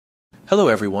Hello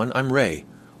everyone, I'm Ray.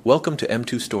 Welcome to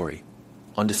M2 Story.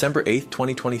 On December 8,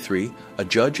 2023, a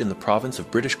judge in the province of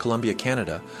British Columbia,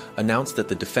 Canada, announced that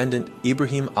the defendant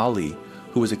Ibrahim Ali,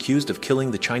 who was accused of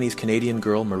killing the Chinese-Canadian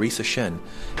girl Marrisa Shen,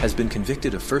 has been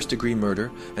convicted of first-degree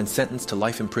murder and sentenced to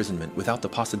life imprisonment without the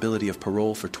possibility of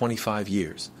parole for 25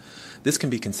 years. This can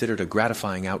be considered a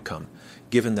gratifying outcome,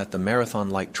 given that the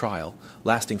marathon-like trial,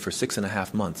 lasting for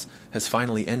 6.5 months, has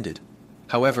finally ended.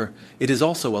 However, it is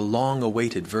also a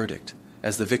long-awaited verdict,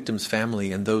 as the victim's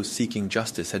family and those seeking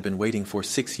justice had been waiting for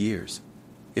 6 years.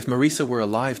 If Marrisa were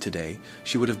alive today,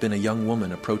 she would have been a young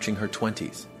woman approaching her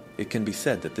 20s. It can be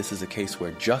said that this is a case where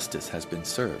justice has been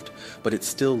served, but it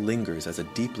still lingers as a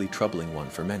deeply troubling one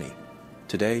for many.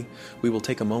 Today, we will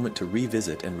take a moment to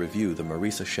revisit and review the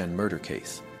Marrisa Shen murder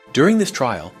case. During this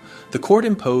trial, the court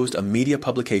imposed a media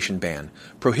publication ban,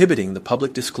 prohibiting the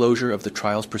public disclosure of the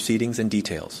trial's proceedings and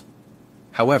details.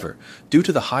 However, due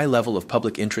to the high level of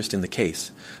public interest in the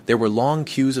case, there were long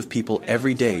queues of people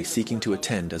every day seeking to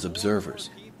attend as observers.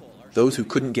 Those who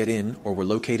couldn't get in or were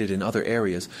located in other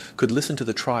areas could listen to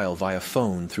the trial via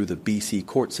phone through the BC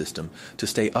court system to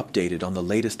stay updated on the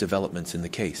latest developments in the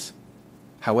case.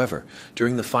 However,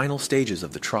 during the final stages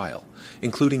of the trial,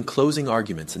 including closing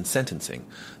arguments and sentencing,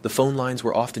 the phone lines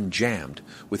were often jammed,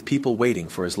 with people waiting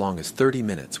for as long as 30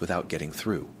 minutes without getting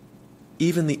through.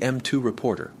 Even the M2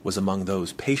 reporter was among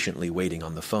those patiently waiting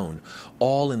on the phone,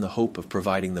 all in the hope of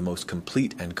providing the most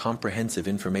complete and comprehensive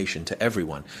information to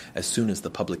everyone as soon as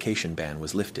the publication ban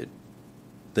was lifted.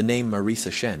 The name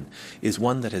Marrisa Shen is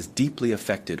one that has deeply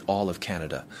affected all of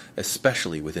Canada,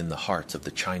 especially within the hearts of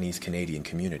the Chinese-Canadian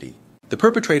community. The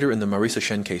perpetrator in the Marrisa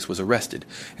Shen case was arrested,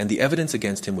 and the evidence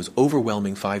against him was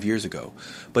overwhelming 5 years ago,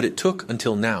 but it took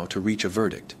until now to reach a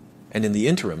verdict. And in the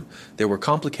interim, there were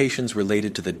complications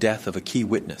related to the death of a key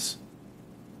witness.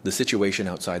 The situation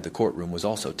outside the courtroom was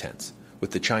also tense,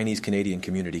 with the Chinese-Canadian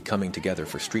community coming together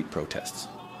for street protests.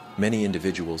 Many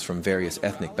individuals from various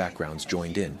ethnic backgrounds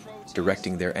joined in,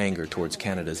 directing their anger towards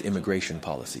Canada's immigration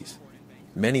policies.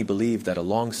 Many believed that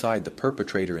alongside the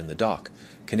perpetrator in the dock,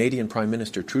 Canadian Prime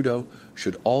Minister Trudeau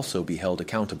should also be held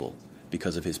accountable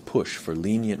because of his push for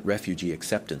lenient refugee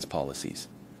acceptance policies,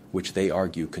 which they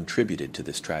argue contributed to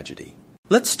this tragedy.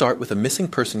 Let's start with a missing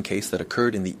person case that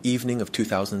occurred in the evening of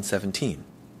 2017.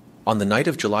 On the night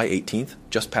of July 18th,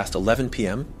 just past 11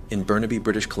 p.m., in Burnaby,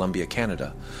 British Columbia,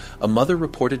 Canada, a mother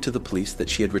reported to the police that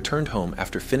she had returned home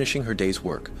after finishing her day's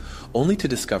work, only to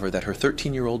discover that her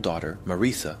 13-year-old daughter,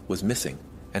 Marrisa, was missing,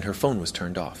 and her phone was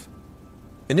turned off.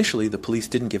 Initially, the police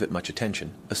didn't give it much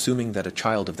attention, assuming that a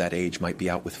child of that age might be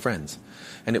out with friends,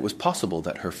 and it was possible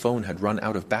that her phone had run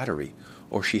out of battery,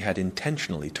 or she had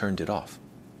intentionally turned it off.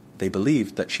 They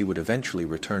believed that she would eventually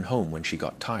return home when she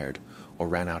got tired or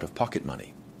ran out of pocket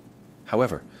money.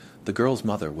 However, the girl's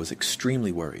mother was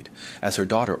extremely worried, as her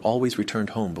daughter always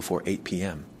returned home before 8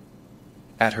 p.m.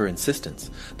 At her insistence,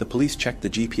 the police checked the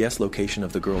GPS location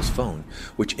of the girl's phone,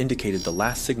 which indicated the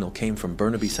last signal came from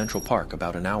Burnaby Central Park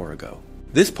about an hour ago.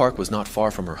 This park was not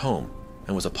far from her home,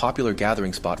 and was a popular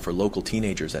gathering spot for local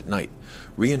teenagers at night,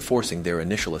 reinforcing their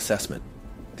initial assessment.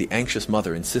 The anxious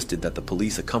mother insisted that the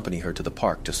police accompany her to the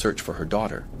park to search for her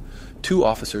daughter. 2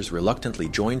 officers reluctantly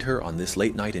joined her on this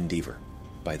late-night endeavor.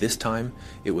 By this time,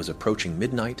 it was approaching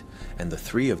midnight, and the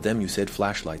 3 of them used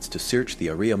flashlights to search the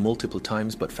area multiple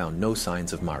times but found no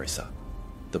signs of Marrisa.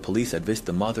 The police advised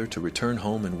the mother to return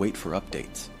home and wait for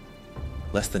updates.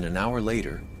 Less than an hour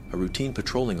later, a routine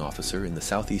patrolling officer in the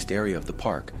southeast area of the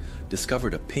park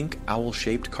discovered a pink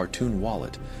owl-shaped cartoon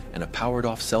wallet and a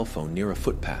powered-off cell phone near a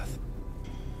footpath.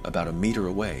 About a meter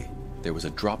away, there was a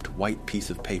dropped white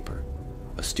piece of paper,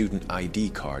 a student ID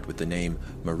card with the name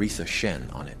Marrisa Shen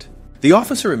on it. The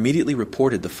officer immediately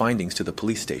reported the findings to the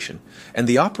police station, and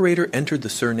the operator entered the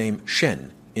surname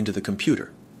Shen into the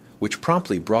computer, which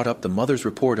promptly brought up the mother's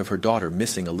report of her daughter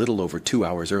missing a little over 2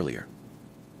 hours earlier.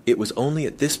 It was only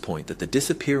at this point that the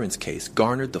disappearance case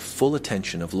garnered the full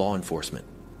attention of law enforcement.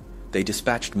 They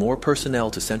dispatched more personnel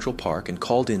to Central Park and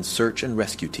called in search and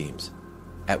rescue teams.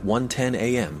 At 1:10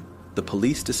 a.m., the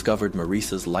police discovered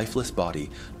Marrisa's lifeless body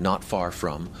not far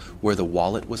from where the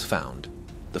wallet was found.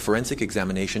 The forensic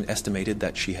examination estimated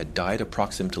that she had died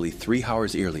approximately 3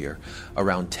 hours earlier,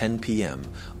 around 10 p.m.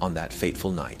 on that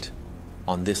fateful night.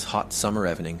 On this hot summer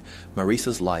evening,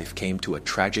 Marrisa's life came to a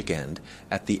tragic end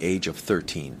at the age of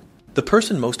 13. The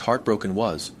person most heartbroken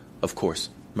was, of course,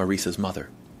 Marrisa's mother.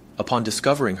 Upon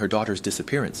discovering her daughter's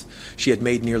disappearance, she had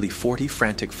made nearly 40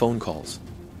 frantic phone calls.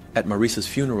 At Marrisa's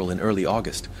funeral in early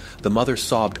August, the mother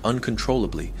sobbed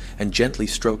uncontrollably and gently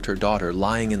stroked her daughter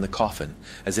lying in the coffin,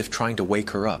 as if trying to wake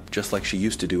her up, just like she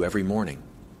used to do every morning.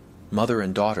 Mother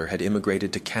and daughter had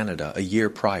immigrated to Canada a year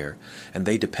prior, and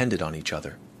they depended on each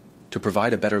other. To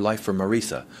provide a better life for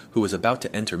Marrisa, who was about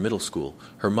to enter middle school,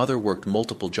 her mother worked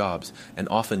multiple jobs and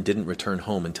often didn't return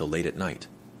home until late at night.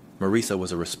 Marrisa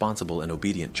was a responsible and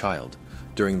obedient child.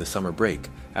 During the summer break,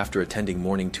 after attending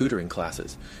morning tutoring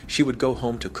classes, she would go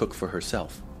home to cook for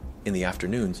herself. In the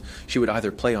afternoons, she would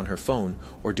either play on her phone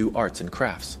or do arts and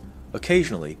crafts.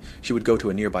 Occasionally, she would go to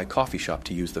a nearby coffee shop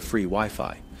to use the free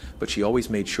Wi-Fi, but she always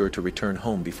made sure to return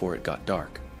home before it got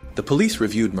dark. The police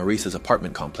reviewed Marrisa's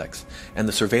apartment complex and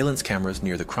the surveillance cameras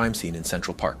near the crime scene in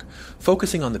Central Park,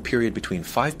 focusing on the period between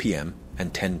 5 p.m.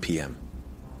 and 10 p.m.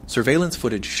 Surveillance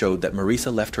footage showed that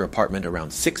Marrisa left her apartment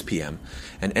around 6 p.m.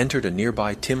 and entered a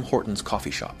nearby Tim Hortons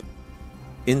coffee shop.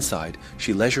 Inside,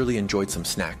 she leisurely enjoyed some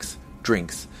snacks,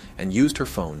 drinks, and used her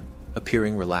phone,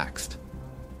 appearing relaxed.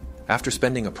 After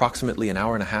spending approximately an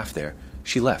hour and a half there,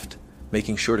 she left,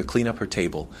 making sure to clean up her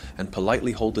table and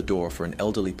politely hold the door for an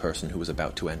elderly person who was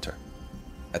about to enter.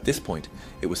 At this point,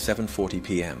 it was 7:40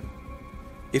 p.m.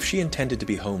 If she intended to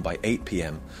be home by 8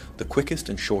 p.m., the quickest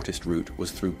and shortest route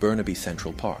was through Burnaby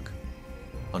Central Park.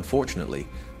 Unfortunately,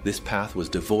 this path was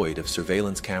devoid of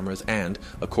surveillance cameras and,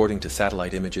 according to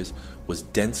satellite images, was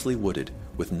densely wooded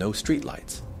with no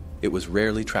streetlights. It was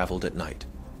rarely traveled at night.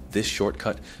 This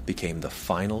shortcut became the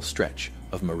final stretch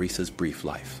of Marrisa's brief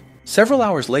life. Several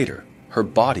hours later, her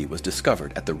body was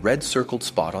discovered at the red-circled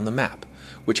spot on the map,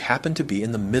 which happened to be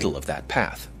in the middle of that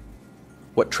path.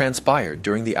 What transpired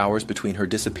during the hours between her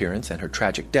disappearance and her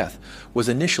tragic death was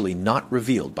initially not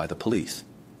revealed by the police.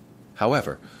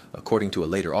 However, according to a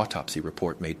later autopsy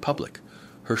report made public,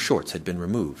 her shorts had been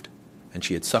removed, and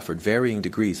she had suffered varying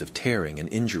degrees of tearing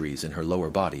and injuries in her lower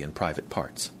body and private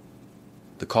parts.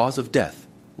 The cause of death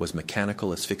was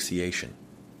mechanical asphyxiation.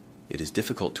 It is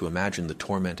difficult to imagine the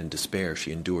torment and despair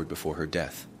she endured before her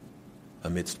death.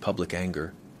 Amidst public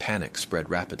anger, panic spread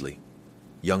rapidly.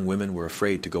 Young women were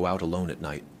afraid to go out alone at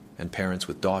night, and parents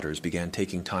with daughters began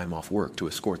taking time off work to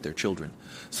escort their children.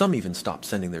 Some even stopped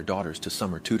sending their daughters to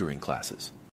summer tutoring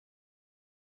classes.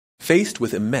 Faced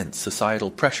with immense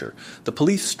societal pressure, the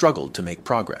police struggled to make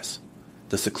progress.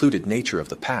 The secluded nature of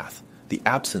the path, the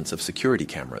absence of security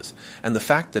cameras, and the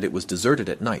fact that it was deserted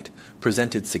at night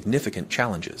presented significant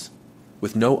challenges.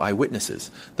 With no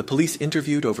eyewitnesses, the police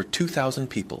interviewed over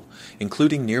 2,000 people,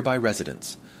 including nearby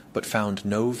residents, but found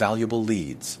no valuable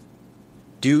leads.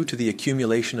 Due to the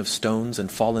accumulation of stones and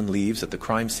fallen leaves at the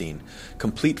crime scene,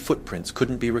 complete footprints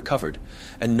couldn't be recovered,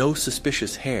 and no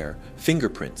suspicious hair,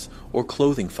 fingerprints, or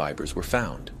clothing fibers were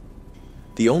found.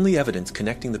 The only evidence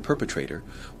connecting the perpetrator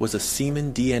was a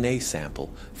semen DNA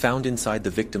sample found inside the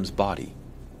victim's body,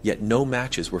 yet no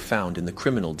matches were found in the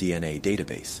criminal DNA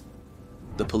database.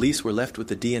 The police were left with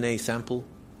the DNA sample,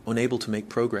 unable to make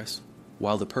progress,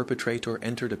 while the perpetrator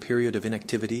entered a period of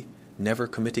inactivity, never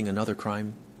committing another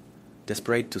crime.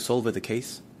 Desperate to solve the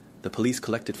case, the police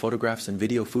collected photographs and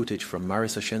video footage from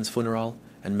Marrisa Shen's funeral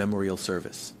and memorial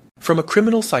service. From a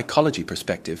criminal psychology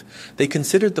perspective, they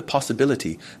considered the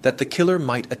possibility that the killer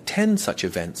might attend such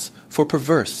events for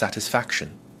perverse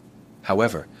satisfaction.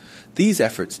 However, these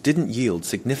efforts didn't yield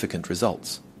significant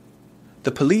results.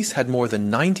 The police had more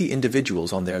than 90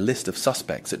 individuals on their list of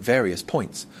suspects at various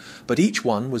points, but each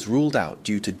one was ruled out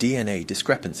due to DNA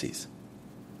discrepancies.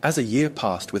 As a year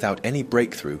passed without any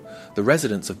breakthrough, the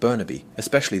residents of Burnaby,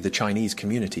 especially the Chinese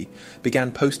community,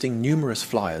 began posting numerous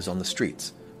flyers on the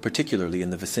streets, particularly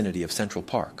in the vicinity of Central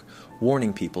Park,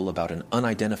 warning people about an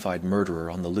unidentified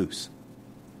murderer on the loose.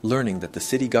 Learning that the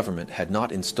city government had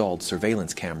not installed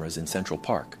surveillance cameras in Central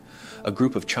Park, a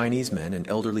group of Chinese men and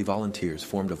elderly volunteers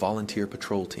formed a volunteer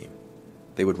patrol team.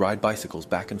 They would ride bicycles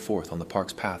back and forth on the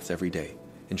park's paths every day,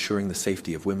 ensuring the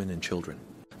safety of women and children.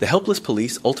 The helpless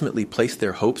police ultimately placed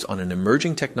their hopes on an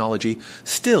emerging technology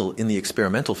still in the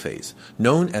experimental phase,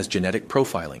 known as genetic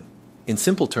profiling. In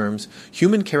simple terms,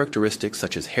 human characteristics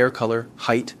such as hair color,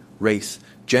 height, race,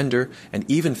 gender, and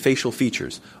even facial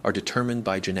features are determined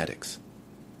by genetics.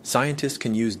 Scientists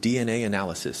can use DNA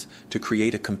analysis to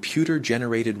create a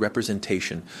computer-generated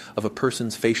representation of a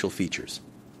person's facial features,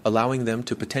 allowing them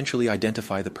to potentially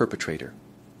identify the perpetrator.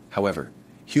 However,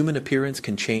 human appearance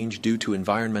can change due to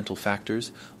environmental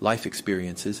factors, life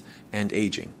experiences, and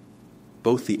aging.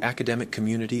 Both the academic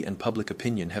community and public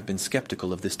opinion have been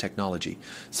skeptical of this technology,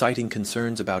 citing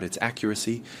concerns about its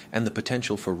accuracy and the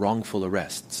potential for wrongful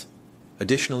arrests.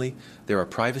 Additionally, there are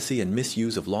privacy and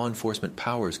misuse of law enforcement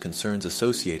powers concerns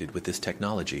associated with this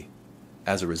technology.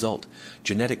 As a result,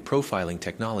 genetic profiling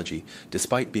technology,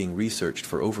 despite being researched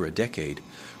for over a decade,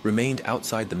 remained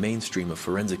outside the mainstream of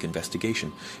forensic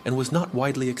investigation and was not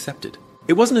widely accepted.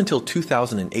 It wasn't until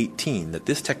 2018 that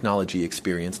this technology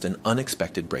experienced an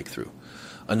unexpected breakthrough.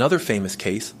 Another famous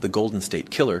case, the Golden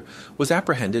State Killer, was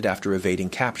apprehended after evading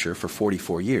capture for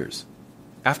 44 years.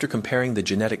 After comparing the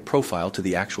genetic profile to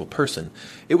the actual person,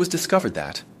 it was discovered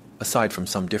that, aside from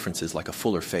some differences like a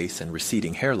fuller face and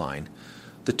receding hairline,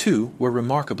 the two were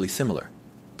remarkably similar,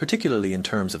 particularly in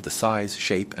terms of the size,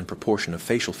 shape, and proportion of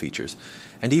facial features,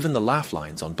 and even the laugh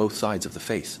lines on both sides of the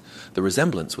face. The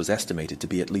resemblance was estimated to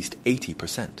be at least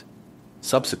 80%.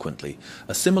 Subsequently,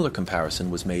 a similar comparison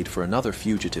was made for another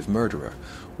fugitive murderer,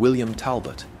 William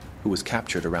Talbot, who was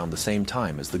captured around the same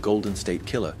time as the Golden State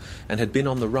Killer and had been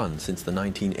on the run since the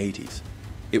 1980s.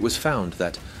 It was found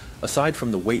that, aside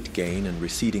from the weight gain and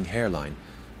receding hairline,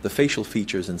 the facial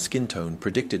features and skin tone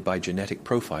predicted by genetic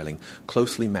profiling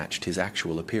closely matched his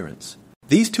actual appearance.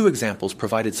 These two examples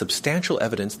provided substantial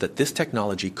evidence that this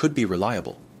technology could be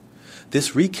reliable.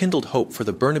 This rekindled hope for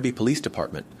the Burnaby Police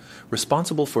Department,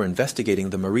 responsible for investigating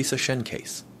the Marrisa Shen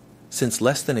case. Since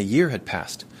less than a year had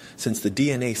passed since the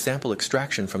DNA sample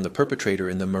extraction from the perpetrator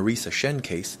in the Marrisa Shen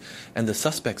case, and the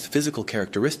suspect's physical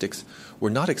characteristics were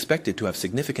not expected to have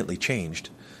significantly changed,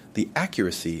 the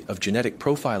accuracy of genetic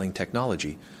profiling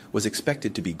technology was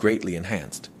expected to be greatly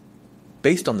enhanced.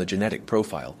 Based on the genetic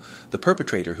profile, the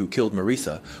perpetrator who killed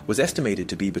Marrisa was estimated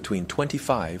to be between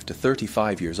 25 to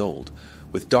 35 years old,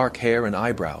 with dark hair and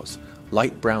eyebrows,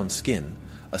 light brown skin,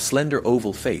 a slender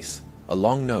oval face, a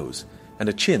long nose, and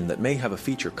a chin that may have a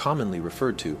feature commonly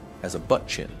referred to as a butt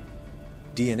chin.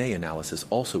 DNA analysis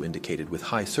also indicated with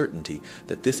high certainty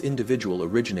that this individual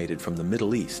originated from the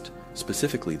Middle East,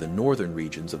 specifically the northern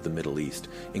regions of the Middle East,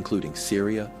 including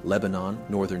Syria, Lebanon,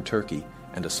 northern Turkey,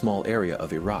 and a small area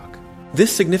of Iraq.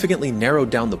 This significantly narrowed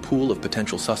down the pool of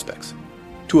potential suspects.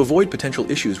 To avoid potential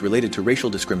issues related to racial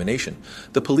discrimination,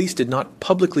 the police did not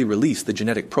publicly release the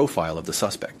genetic profile of the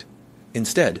suspect.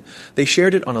 Instead, they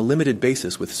shared it on a limited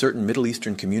basis with certain Middle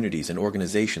Eastern communities and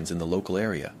organizations in the local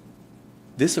area.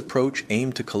 This approach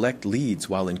aimed to collect leads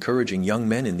while encouraging young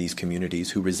men in these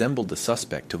communities who resembled the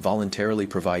suspect to voluntarily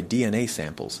provide DNA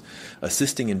samples,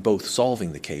 assisting in both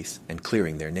solving the case and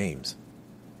clearing their names.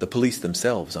 The police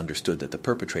themselves understood that the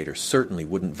perpetrator certainly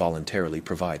wouldn't voluntarily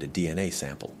provide a DNA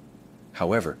sample.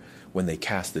 However, when they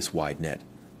cast this wide net,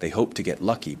 they hoped to get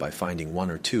lucky by finding one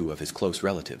or two of his close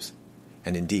relatives.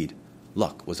 And indeed,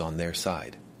 luck was on their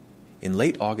side. In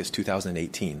late August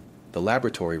 2018, the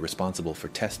laboratory responsible for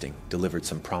testing delivered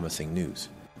some promising news.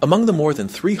 Among the more than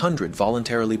 300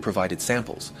 voluntarily provided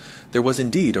samples, there was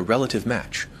indeed a relative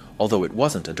match, although it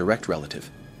wasn't a direct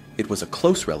relative. It was a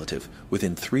close relative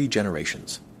within 3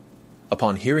 generations.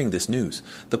 Upon hearing this news,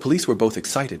 the police were both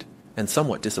excited and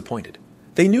somewhat disappointed.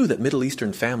 They knew that Middle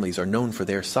Eastern families are known for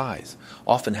their size,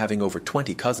 often having over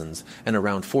 20 cousins and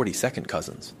around 40 second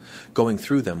cousins. Going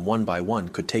through them one by one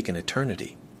could take an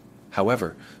eternity.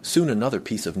 However, soon another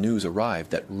piece of news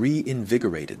arrived that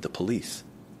reinvigorated the police.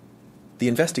 The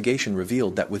investigation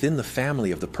revealed that within the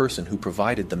family of the person who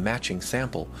provided the matching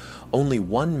sample, only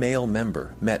one male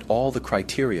member met all the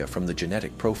criteria from the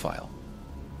genetic profile.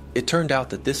 It turned out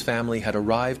that this family had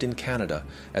arrived in Canada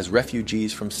as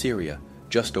refugees from Syria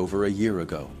just over a year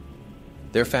ago.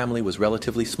 Their family was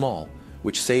relatively small,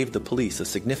 which saved the police a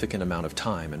significant amount of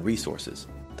time and resources.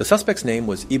 The suspect's name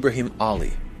was Ibrahim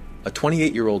Ali, a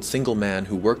 28-year-old single man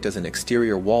who worked as an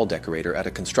exterior wall decorator at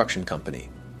a construction company.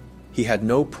 He had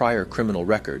no prior criminal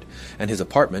record, and his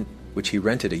apartment, which he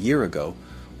rented a year ago,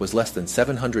 was less than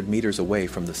 700 meters away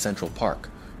from the Central Park,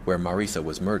 where Marrisa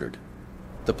was murdered.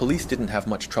 The police didn't have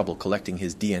much trouble collecting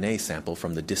his DNA sample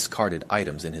from the discarded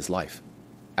items in his life.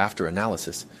 After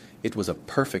analysis, it was a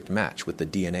perfect match with the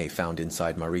DNA found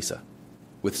inside Marrisa.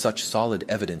 With such solid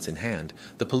evidence in hand,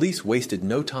 the police wasted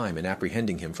no time in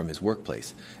apprehending him from his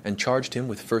workplace and charged him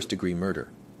with first-degree murder.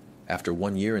 After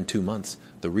 1 year and 2 months,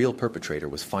 the real perpetrator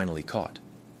was finally caught.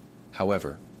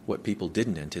 However, what people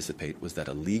didn't anticipate was that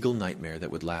a legal nightmare that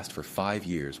would last for 5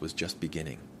 years was just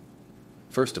beginning.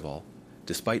 First of all,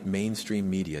 despite mainstream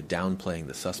media downplaying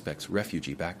the suspect's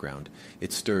refugee background,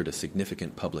 it stirred a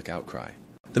significant public outcry.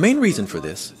 The main reason for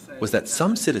this was that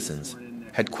some citizens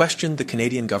had questioned the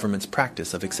Canadian government's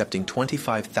practice of accepting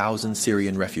 25,000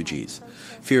 Syrian refugees,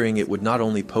 fearing it would not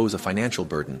only pose a financial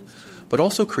burden, but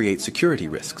also create security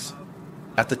risks.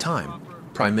 At the time,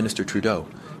 Prime Minister Trudeau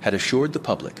had assured the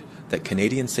public that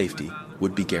Canadian safety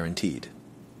would be guaranteed.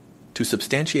 To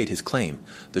substantiate his claim,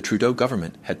 the Trudeau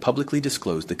government had publicly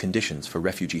disclosed the conditions for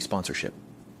refugee sponsorship.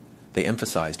 They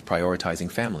emphasized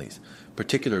prioritizing families,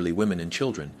 particularly women and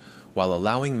children, while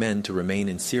allowing men to remain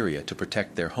in Syria to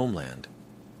protect their homeland.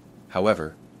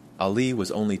 However, Ali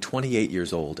was only 28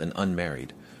 years old and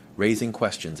unmarried, raising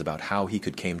questions about how he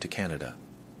could came to Canada.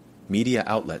 media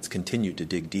outlets continued to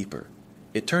dig deeper.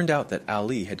 It turned out that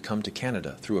Ali had come to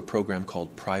Canada through a program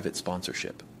called private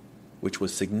sponsorship, which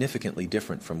was significantly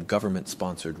different from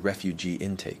government-sponsored refugee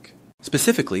intake.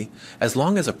 Specifically, as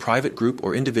long as a private group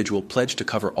or individual pledged to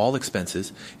cover all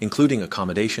expenses, including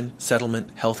accommodation,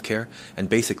 settlement, healthcare, and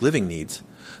basic living needs,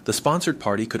 the sponsored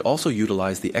party could also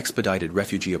utilize the expedited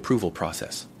refugee approval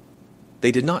process.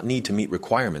 They did not need to meet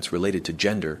requirements related to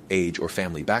gender, age, or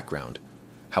family background.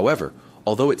 However,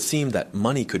 although it seemed that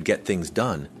money could get things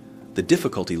done, the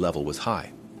difficulty level was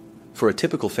high. For a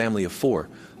typical family of 4,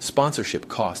 sponsorship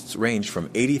costs ranged from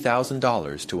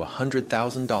 $80,000 to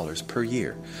 $100,000 per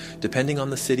year, depending on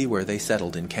the city where they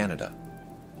settled in Canada.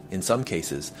 In some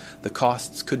cases, the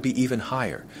costs could be even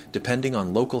higher, depending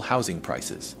on local housing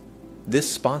prices. This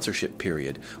sponsorship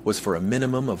period was for a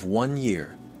minimum of 1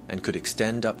 year and could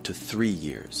extend up to 3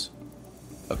 years.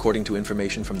 According to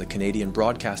information from the Canadian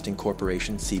Broadcasting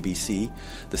Corporation, CBC,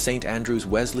 the St. Andrew's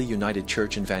Wesley United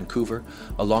Church in Vancouver,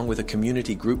 along with a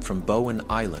community group from Bowen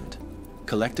Island,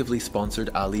 collectively sponsored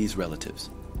Ali's relatives,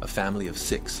 a family of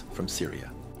 6 from Syria.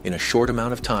 In a short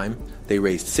amount of time, they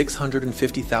raised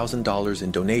 $650,000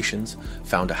 in donations,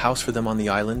 found a house for them on the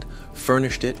island,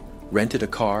 furnished it, rented a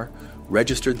car,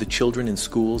 registered the children in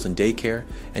schools and daycare,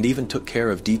 and even took care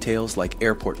of details like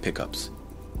airport pickups.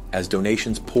 As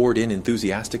donations poured in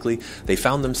enthusiastically, they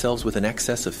found themselves with an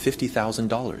excess of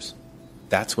 $50,000.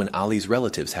 That's when Ali's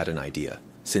relatives had an idea.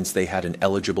 Since they had an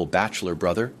eligible bachelor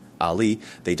brother, Ali,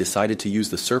 they decided to use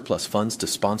the surplus funds to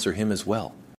sponsor him as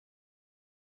well.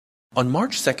 On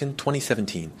March 2,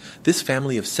 2017, this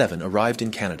family of 7 arrived in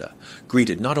Canada,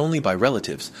 greeted not only by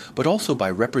relatives, but also by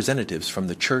representatives from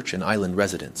the church and island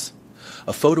residents.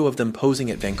 A photo of them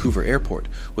posing at Vancouver Airport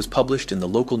was published in the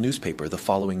local newspaper the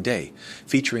following day,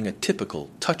 featuring a typical,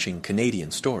 touching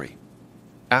Canadian story.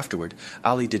 Afterward,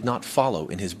 Ali did not follow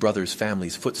in his brother's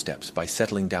family's footsteps by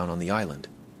settling down on the island.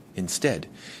 Instead,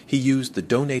 he used the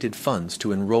donated funds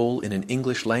to enroll in an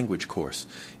English language course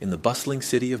in the bustling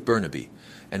city of Burnaby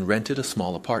and rented a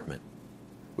small apartment.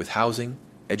 With housing,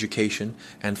 education,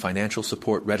 and financial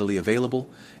support readily available,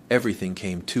 everything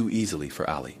came too easily for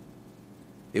Ali.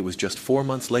 It was just 4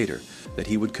 months later that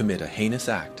he would commit a heinous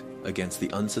act against the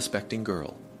unsuspecting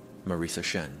girl, Marrisa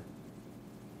Shen.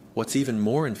 What's even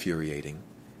more infuriating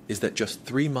is that just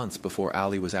 3 months before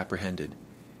Ali was apprehended,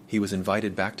 he was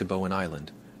invited back to Bowen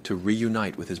Island to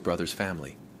reunite with his brother's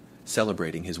family,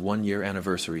 celebrating his 1-year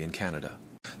anniversary in Canada.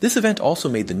 This event also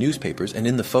made the newspapers, and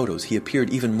in the photos he appeared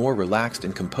even more relaxed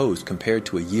and composed compared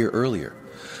to a year earlier.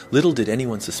 Little did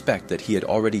anyone suspect that he had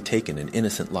already taken an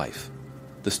innocent life.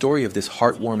 The story of this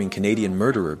heartwarming Canadian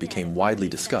murderer became widely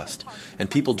discussed, and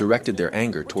people directed their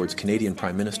anger towards Canadian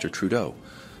Prime Minister Trudeau.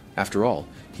 After all,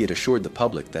 he had assured the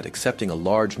public that accepting a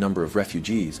large number of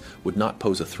refugees would not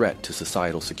pose a threat to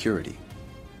societal security.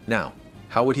 Now,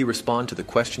 how would he respond to the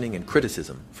questioning and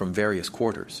criticism from various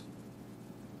quarters?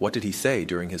 What did he say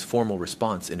during his formal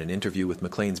response in an interview with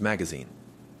Maclean's magazine?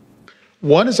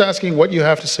 One is asking what you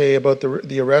have to say about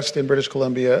the arrest in British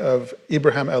Columbia of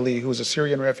Ibrahim Ali, who was a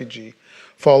Syrian refugee,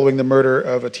 following the murder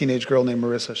of a teenage girl named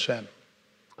Marrisa Shen.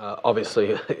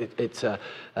 Obviously, it's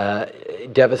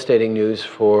devastating news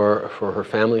for her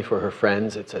family, for her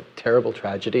friends. It's a terrible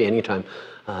tragedy. Anytime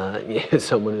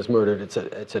someone is murdered,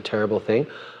 it's a terrible thing.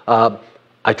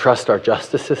 I trust our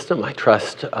justice system. I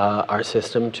trust our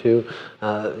system to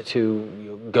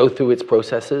go through its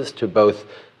processes, to both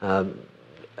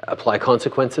apply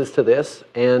consequences to this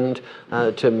and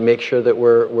to make sure that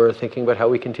we're thinking about how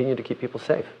we continue to keep people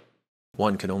safe.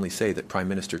 One can only say that Prime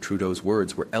Minister Trudeau's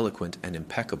words were eloquent and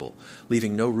impeccable,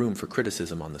 leaving no room for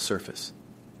criticism on the surface.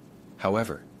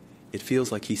 However, it feels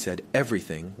like he said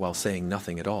everything while saying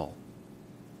nothing at all.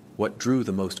 What drew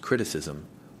the most criticism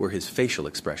were his facial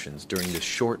expressions during this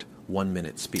short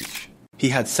 1-minute speech. He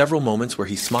had several moments where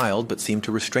he smiled but seemed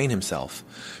to restrain himself,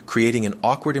 creating an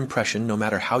awkward impression no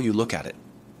matter how you look at it.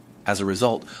 As a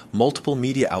result, multiple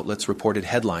media outlets reported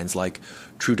headlines like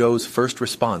Trudeau's first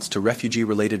response to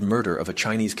refugee-related murder of a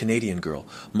Chinese-Canadian girl,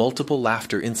 multiple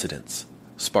laughter incidents,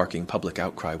 sparking public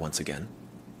outcry once again.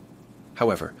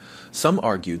 However, some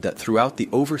argued that throughout the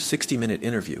over 60-minute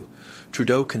interview,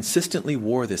 Trudeau consistently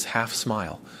wore this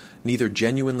half-smile, neither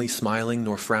genuinely smiling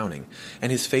nor frowning,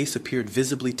 and his face appeared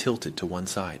visibly tilted to one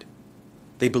side.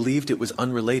 They believed it was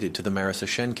unrelated to the Marrisa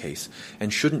Shen case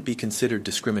and shouldn't be considered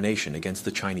discrimination against the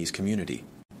Chinese community.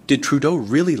 Did Trudeau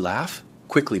really laugh?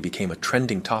 Quickly became a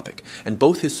trending topic, and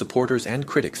both his supporters and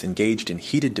critics engaged in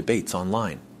heated debates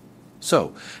online.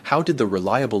 So, how did the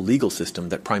reliable legal system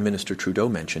that Prime Minister Trudeau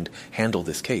mentioned handle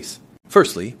this case?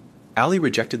 Firstly, Ali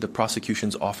rejected the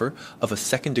prosecution's offer of a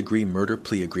second-degree murder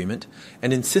plea agreement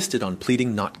and insisted on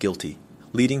pleading not guilty,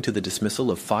 leading to the dismissal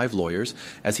of 5 lawyers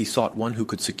as he sought one who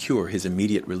could secure his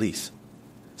immediate release.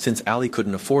 Since Ali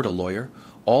couldn't afford a lawyer,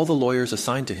 all the lawyers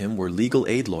assigned to him were legal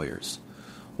aid lawyers.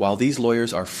 While these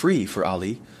lawyers are free for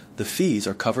Ali, the fees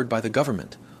are covered by the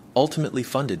government, ultimately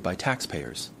funded by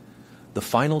taxpayers. The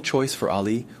final choice for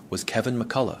Ali was Kevin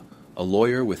McCullough, a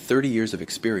lawyer with 30 years of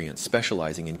experience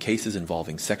specializing in cases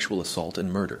involving sexual assault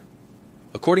and murder.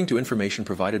 According to information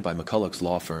provided by McCullough's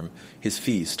law firm, his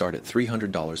fees start at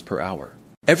 $300 per hour.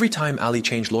 Every time Ali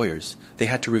changed lawyers, they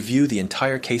had to review the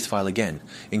entire case file again,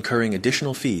 incurring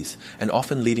additional fees and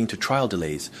often leading to trial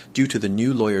delays due to the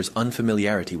new lawyer's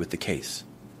unfamiliarity with the case.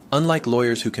 Unlike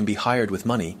lawyers who can be hired with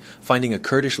money, finding a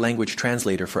Kurdish language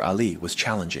translator for Ali was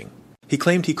challenging. He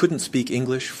claimed he couldn't speak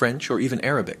English, French, or even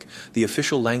Arabic, the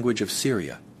official language of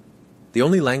Syria. The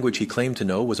only language he claimed to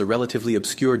know was a relatively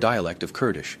obscure dialect of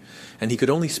Kurdish, and he could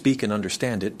only speak and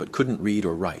understand it but couldn't read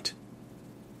or write.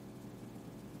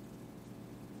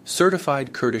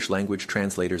 Certified Kurdish language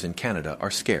translators in Canada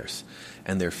are scarce,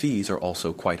 and their fees are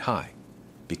also quite high.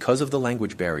 Because of the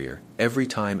language barrier, every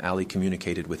time Ali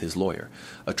communicated with his lawyer,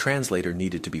 a translator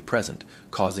needed to be present,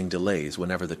 causing delays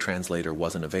whenever the translator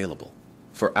wasn't available.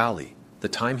 For Ali, the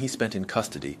time he spent in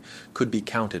custody could be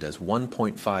counted as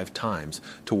 1.5 times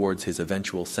towards his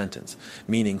eventual sentence,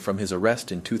 meaning from his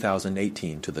arrest in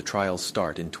 2018 to the trial's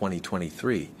start in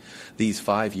 2023, these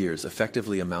 5 years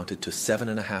effectively amounted to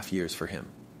 7.5 years for him.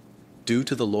 Due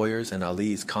to the lawyers and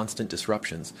Ali's constant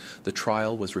disruptions, the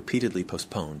trial was repeatedly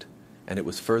postponed, and it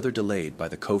was further delayed by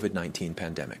the COVID-19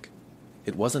 pandemic.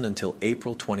 It wasn't until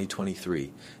April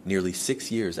 2023, nearly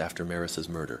 6 years after Marrisa's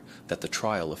murder, that the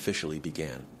trial officially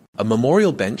began. A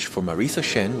memorial bench for Marrisa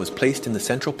Shen was placed in the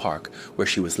Central Park where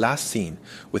she was last seen,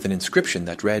 with an inscription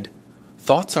that read,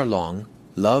 "Thoughts are long,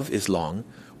 love is long,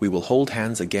 we will hold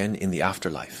hands again in the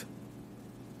afterlife."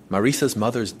 Marrisa's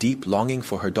mother's deep longing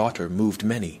for her daughter moved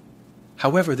many.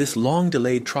 However, this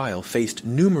long-delayed trial faced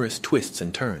numerous twists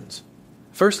and turns.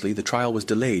 Firstly, the trial was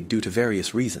delayed due to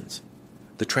various reasons.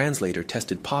 The translator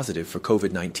tested positive for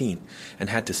COVID-19 and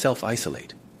had to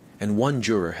self-isolate, and one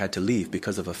juror had to leave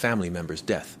because of a family member's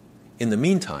death. In the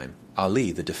meantime,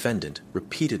 Ali, the defendant,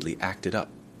 repeatedly acted up.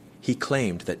 He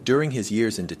claimed that during his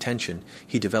years in detention,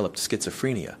 he developed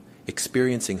schizophrenia,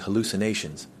 experiencing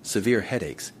hallucinations, severe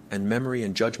headaches, and memory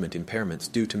and judgment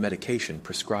impairments due to medication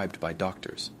prescribed by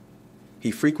doctors. He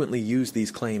frequently used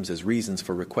these claims as reasons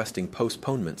for requesting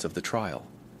postponements of the trial.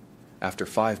 After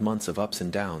 5 months of ups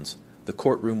and downs, the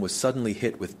courtroom was suddenly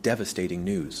hit with devastating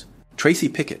news. Tracy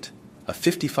Pickett, a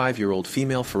 55-year-old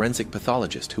female forensic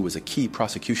pathologist who was a key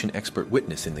prosecution expert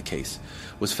witness in the case,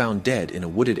 was found dead in a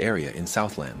wooded area in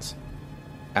Southlands.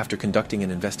 After conducting an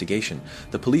investigation,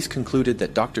 the police concluded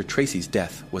that Dr. Tracy's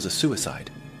death was a suicide.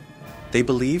 They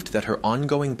believed that her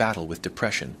ongoing battle with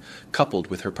depression, coupled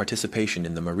with her participation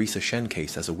in the Marrisa Shen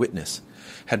case as a witness,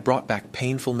 had brought back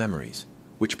painful memories,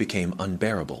 which became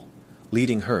unbearable,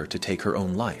 leading her to take her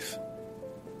own life.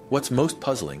 What's most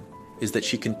puzzling is that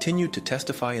she continued to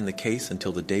testify in the case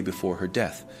until the day before her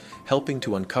death, helping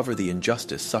to uncover the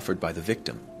injustice suffered by the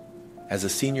victim. As a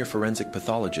senior forensic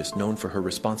pathologist known for her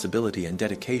responsibility and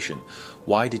dedication,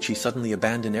 why did she suddenly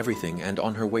abandon everything and,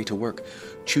 on her way to work,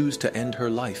 choose to end her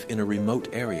life in a remote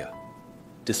area?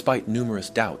 Despite numerous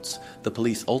doubts, the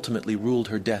police ultimately ruled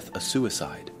her death a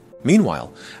suicide.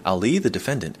 Meanwhile, Ali, the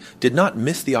defendant, did not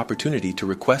miss the opportunity to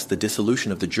request the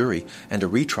dissolution of the jury and a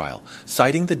retrial,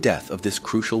 citing the death of this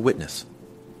crucial witness.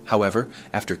 However,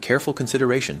 after careful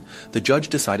consideration, the judge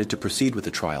decided to proceed with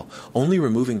the trial, only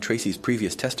removing Tracy's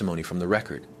previous testimony from the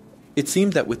record. It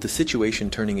seemed that with the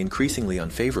situation turning increasingly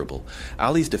unfavorable,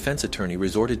 Ali's defense attorney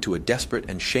resorted to a desperate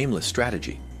and shameless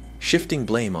strategy, shifting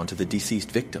blame onto the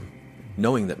deceased victim,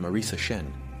 knowing that Marrisa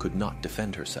Shen could not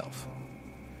defend herself.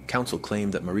 Counsel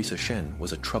claimed that Marrisa Shen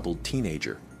was a troubled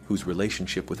teenager whose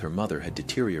relationship with her mother had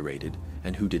deteriorated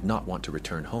and who did not want to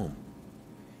return home.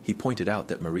 He pointed out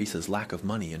that Marrisa's lack of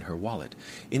money in her wallet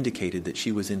indicated that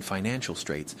she was in financial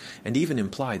straits and even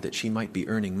implied that she might be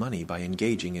earning money by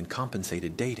engaging in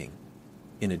compensated dating.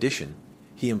 In addition,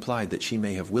 he implied that she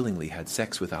may have willingly had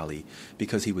sex with Ali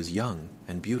because he was young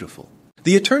and beautiful.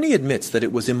 The attorney admits that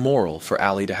it was immoral for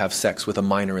Ali to have sex with a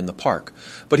minor in the park,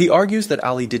 but he argues that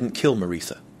Ali didn't kill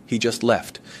Marrisa. He just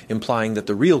left, implying that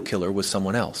the real killer was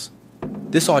someone else.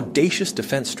 This audacious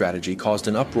defense strategy caused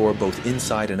an uproar both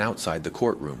inside and outside the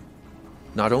courtroom.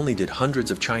 Not only did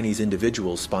hundreds of Chinese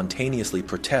individuals spontaneously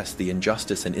protest the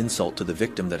injustice and insult to the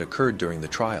victim that occurred during the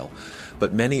trial,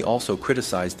 but many also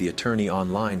criticized the attorney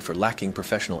online for lacking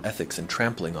professional ethics and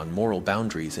trampling on moral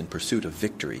boundaries in pursuit of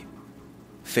victory.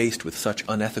 Faced with such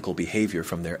unethical behavior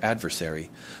from their adversary,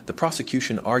 the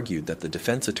prosecution argued that the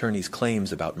defense attorney's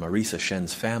claims about Marrisa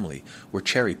Shen's family were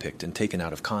cherry-picked and taken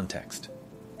out of context.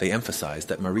 They emphasized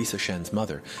that Marrisa Shen's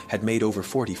mother had made over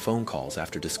 40 phone calls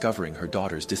after discovering her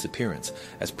daughter's disappearance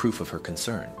as proof of her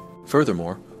concern.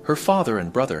 Furthermore, her father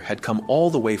and brother had come all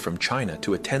the way from China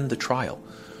to attend the trial,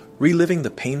 reliving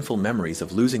the painful memories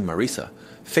of losing Marrisa,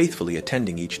 faithfully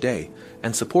attending each day,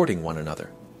 and supporting one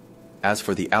another. As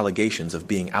for the allegations of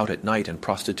being out at night and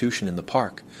prostitution in the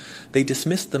park, they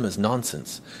dismissed them as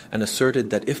nonsense and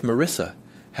asserted that if Marrisa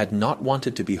had not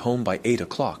wanted to be home by 8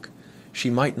 o'clock,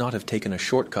 she might not have taken a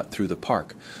shortcut through the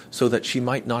park so that she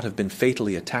might not have been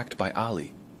fatally attacked by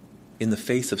Ali. In the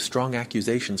face of strong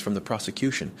accusations from the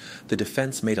prosecution, the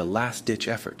defense made a last-ditch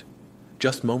effort.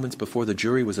 Just moments before the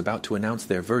jury was about to announce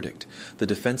their verdict, the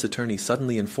defense attorney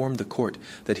suddenly informed the court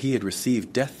that he had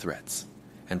received death threats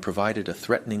and provided a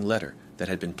threatening letter that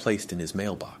had been placed in his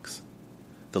mailbox.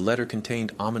 The letter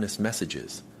contained ominous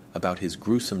messages about his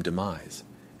gruesome demise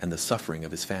and the suffering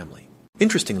of his family.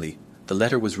 Interestingly, the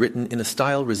letter was written in a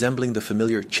style resembling the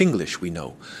familiar Chinglish we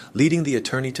know, leading the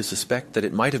attorney to suspect that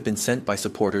it might have been sent by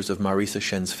supporters of Marrisa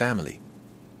Shen's family.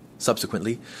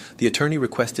 Subsequently, the attorney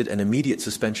requested an immediate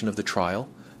suspension of the trial,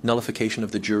 nullification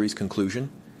of the jury's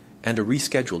conclusion, and a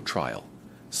rescheduled trial,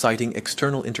 citing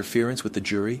external interference with the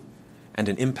jury and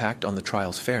an impact on the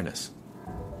trial's fairness.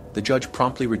 The judge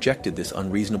promptly rejected this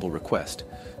unreasonable request,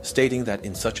 stating that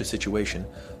in such a situation,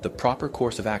 the proper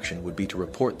course of action would be to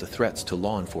report the threats to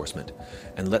law enforcement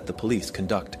and let the police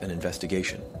conduct an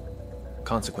investigation.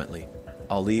 Consequently,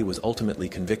 Ali was ultimately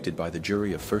convicted by the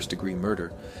jury of first-degree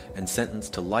murder and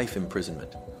sentenced to life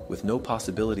imprisonment, with no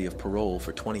possibility of parole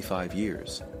for 25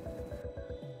 years.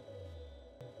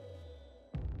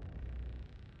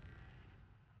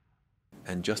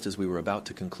 And just as we were about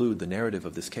to conclude the narrative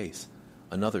of this case,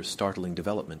 another startling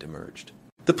development emerged.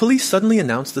 The police suddenly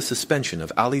announced the suspension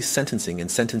of Ali's sentencing and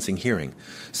sentencing hearing,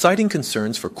 citing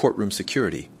concerns for courtroom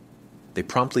security. They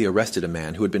promptly arrested a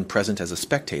man who had been present as a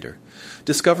spectator,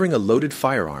 discovering a loaded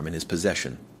firearm in his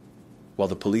possession. While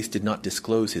the police did not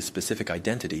disclose his specific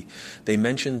identity, they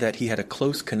mentioned that he had a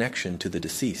close connection to the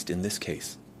deceased in this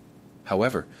case.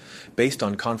 However, based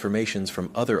on confirmations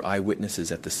from other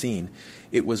eyewitnesses at the scene,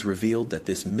 it was revealed that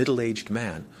this middle-aged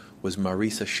man was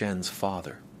Marrisa Shen's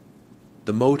father.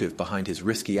 The motive behind his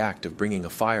risky act of bringing a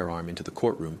firearm into the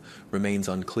courtroom remains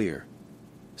unclear.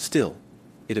 Still,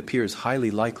 it appears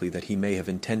highly likely that he may have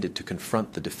intended to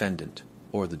confront the defendant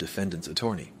or the defendant's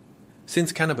attorney.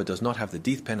 Since Canada does not have the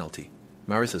death penalty,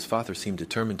 Marrisa's father seemed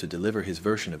determined to deliver his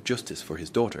version of justice for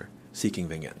his daughter, seeking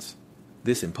vengeance.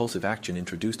 This impulsive action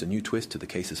introduced a new twist to the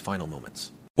case's final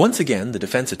moments. Once again, the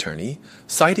defense attorney,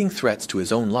 citing threats to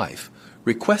his own life,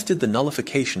 requested the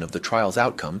nullification of the trial's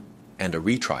outcome and a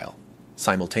retrial.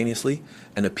 Simultaneously,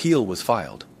 an appeal was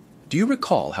filed. Do you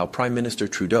recall how Prime Minister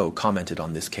Trudeau commented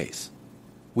on this case?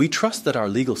 "We trust that our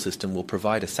legal system will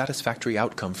provide a satisfactory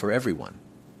outcome for everyone."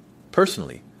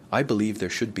 Personally, I believe there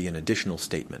should be an additional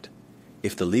statement.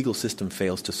 If the legal system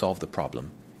fails to solve the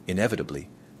problem, inevitably,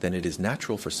 then it is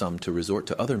natural for some to resort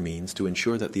to other means to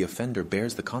ensure that the offender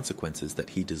bears the consequences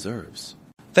that he deserves.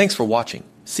 Thanks for watching.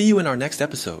 See you in our next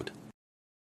episode.